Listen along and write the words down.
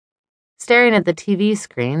Staring at the TV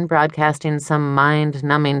screen, broadcasting some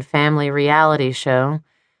mind-numbing family reality show,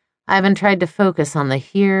 Ivan tried to focus on the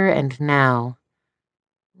here and now.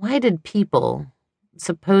 Why did people,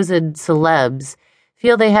 supposed celebs,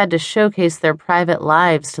 feel they had to showcase their private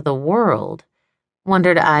lives to the world?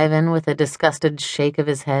 Wondered Ivan with a disgusted shake of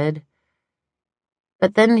his head.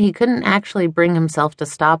 But then he couldn't actually bring himself to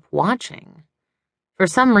stop watching. For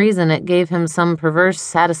some reason, it gave him some perverse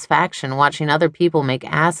satisfaction watching other people make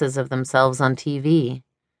asses of themselves on TV.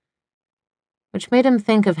 Which made him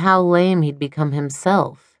think of how lame he'd become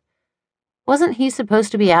himself. Wasn't he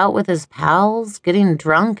supposed to be out with his pals, getting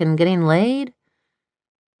drunk and getting laid?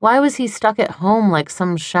 Why was he stuck at home like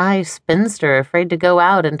some shy spinster afraid to go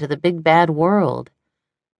out into the big bad world?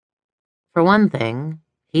 For one thing,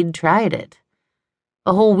 he'd tried it.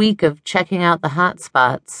 A whole week of checking out the hot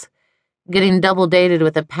spots, getting double-dated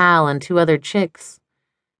with a pal and 2 other chicks.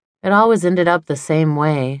 It always ended up the same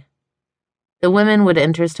way. The women would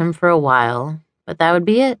interest him for a while, but that would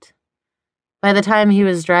be it. By the time he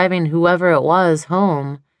was driving whoever it was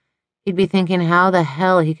home, he'd be thinking how the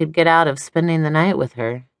hell he could get out of spending the night with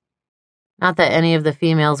her. Not that any of the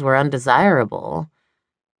females were undesirable,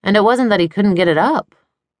 and it wasn't that he couldn't get it up.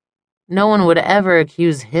 No one would ever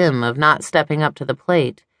accuse him of not stepping up to the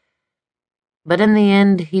plate. But in the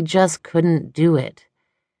end, he just couldn't do it.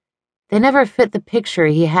 They never fit the picture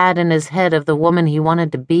he had in his head of the woman he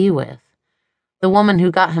wanted to be with, the woman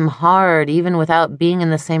who got him hard even without being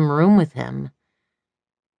in the same room with him.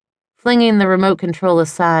 Flinging the remote control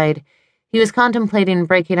aside, he was contemplating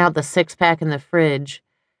breaking out the 6-pack in the fridge,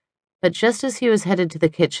 but just as he was headed to the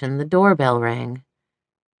kitchen, the doorbell rang.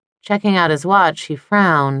 Checking out his watch, he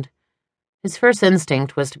frowned. His first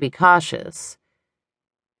instinct was to be cautious.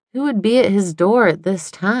 Who would be at his door at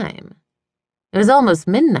this time? It was almost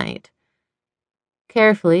midnight.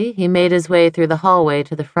 Carefully, he made his way through the hallway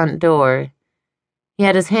to the front door. He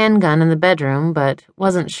had his handgun in the bedroom, but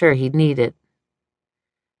wasn't sure he'd need it.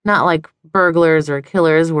 Not like burglars or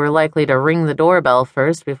killers were likely to ring the doorbell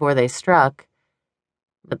first before they struck.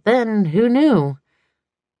 But then, who knew?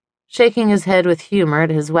 Shaking his head with humor at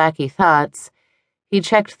his wacky thoughts, he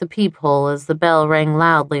checked the peephole as the bell rang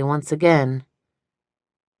loudly once again.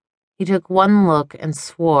 He took one look and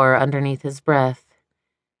swore underneath his breath.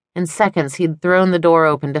 In seconds, he'd thrown the door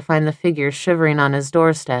open to find the figure shivering on his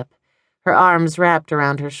doorstep, her arms wrapped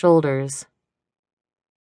around her shoulders.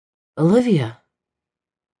 Olivia.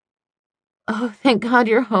 Oh, thank God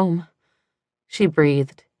you're home, she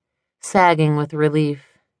breathed, sagging with relief.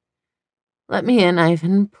 Let me in,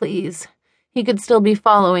 Ivan, please. He could still be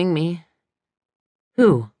following me.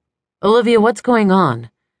 Who? Olivia, what's going on?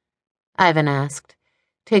 Ivan asked,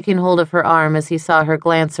 taking hold of her arm as he saw her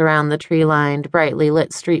glance around the tree-lined, brightly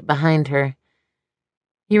lit street behind her.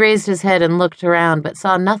 He raised his head and looked around but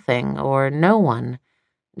saw nothing or no one,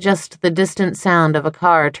 just the distant sound of a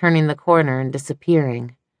car turning the corner and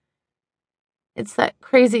disappearing. It's that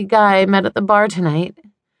crazy guy I met at the bar tonight,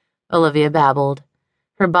 Olivia babbled,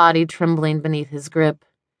 her body trembling beneath his grip.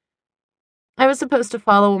 I was supposed to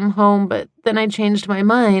follow him home, but then I changed my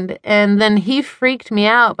mind, and then he freaked me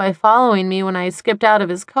out by following me when I skipped out of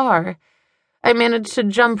his car. I managed to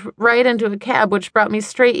jump right into a cab which brought me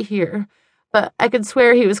straight here, but I could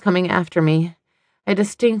swear he was coming after me. I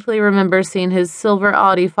distinctly remember seeing his silver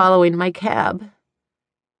Audi following my cab.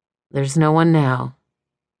 There's no one now,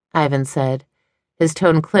 Ivan said, his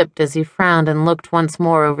tone clipped as he frowned and looked once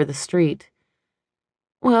more over the street.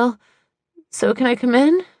 Well, so can I come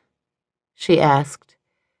in? She asked.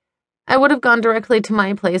 I would have gone directly to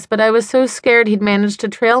my place, but I was so scared he'd managed to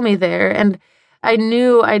trail me there, and I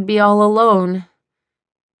knew I'd be all alone.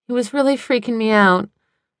 He was really freaking me out,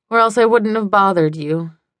 or else I wouldn't have bothered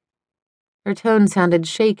you. Her tone sounded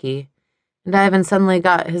shaky, and Ivan suddenly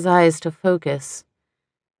got his eyes to focus.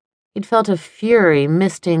 He'd felt a fury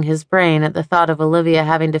misting his brain at the thought of Olivia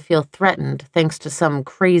having to feel threatened thanks to some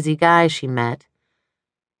crazy guy she met.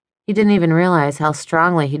 He didn't even realize how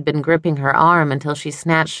strongly he'd been gripping her arm until she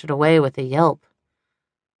snatched it away with a yelp.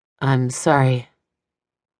 I'm sorry,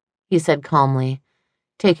 he said calmly,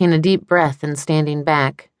 taking a deep breath and standing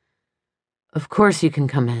back. Of course you can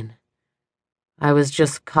come in. I was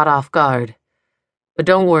just caught off guard. But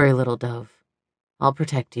don't worry, little dove. I'll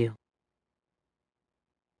protect you.